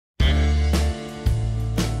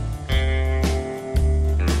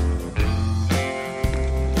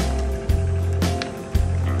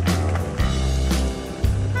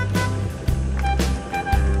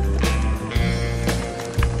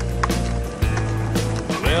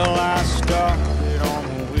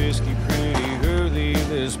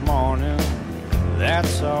this morning,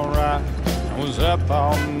 that's alright. I was up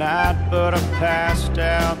all night, but I passed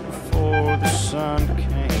out before the sun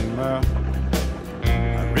came up.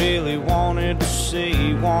 I really wanted to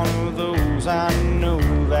see one of those. I know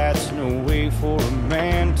that's no way for a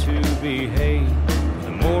man to behave.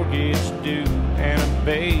 The mortgage due and a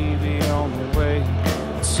baby on the way.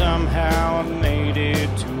 And somehow I made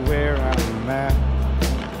it to where I'm at.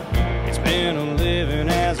 It's been a living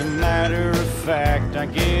as a matter of fact. I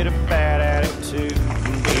get a bad attitude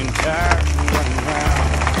from being tired of running around.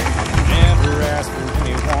 Never asked for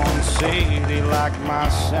anyone to say they like my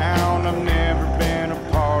sound. I've never been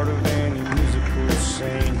a part of any musical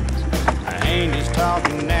scenes. I ain't just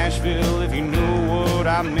talking Nashville, if you know what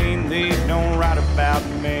I mean. They don't write about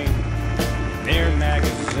me in their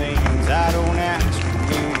magazines. I don't ask for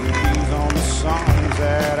new reviews on the songs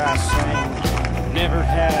that I sing. Never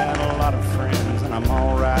had a lot of friends, and I'm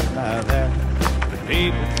alright by that. But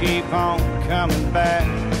people keep on coming back,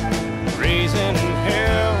 raising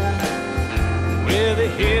hell with the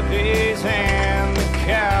hippies and the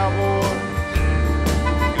cowboys.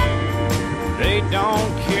 They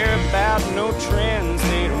don't care about no trends,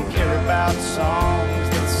 they don't care about songs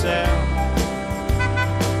that sell.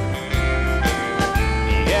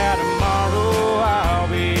 Yeah, tomorrow I'll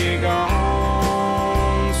be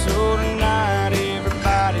gone, so tonight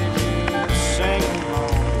everybody just sing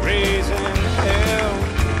along, raising hell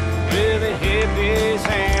with the hippies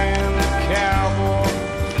and the cowboys.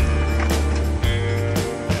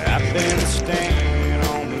 I've been standing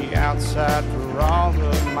on the outside for all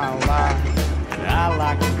of my life. I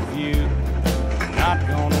like the view, not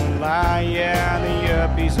gonna lie. Yeah, the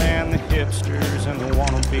yuppies and the hipsters and the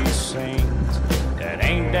wannabe scenes, that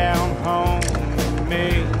ain't down home with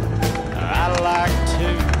me. I like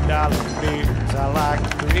 $2 beers, I like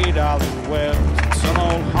 $3 wells, and some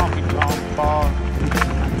old honky-tonk bar.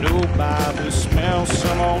 I know by the smell,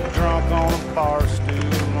 some old drunk on a bar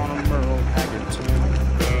stool on a Merle Haggard tune.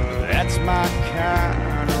 That's my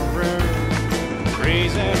kind of room,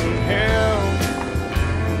 raising hell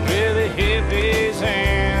with the hippies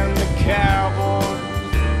and the cowboys.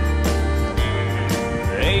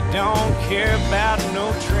 They don't care about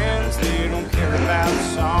no trends, they don't care about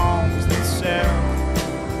songs that sell.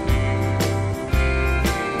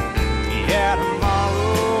 Yeah,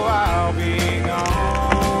 tomorrow I'll be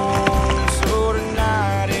gone, so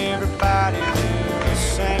tonight everybody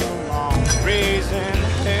just sing along, raising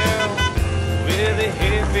hell with the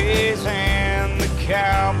hippies and the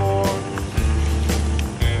cowboys.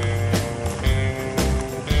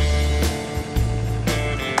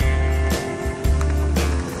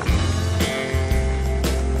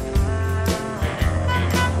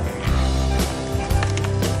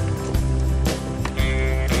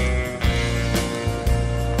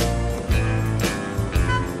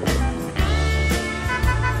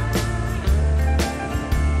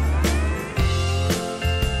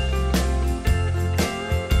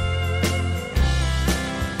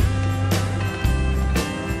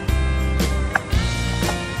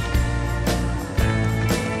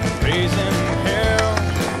 Raising hell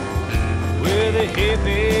with the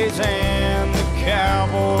hippies and the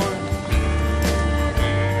cowboys.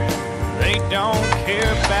 They don't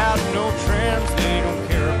care about no trends, they don't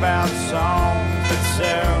care about songs that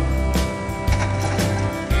sell.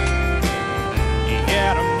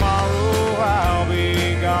 Yeah, tomorrow I'll be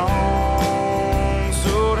gone,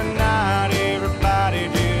 so tonight everybody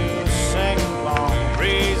just sing along,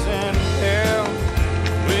 raising hell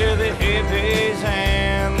with the hippies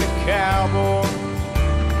and the cowboy.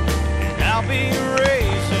 And I'll be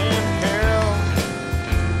raising hell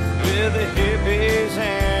with the hippies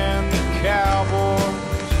and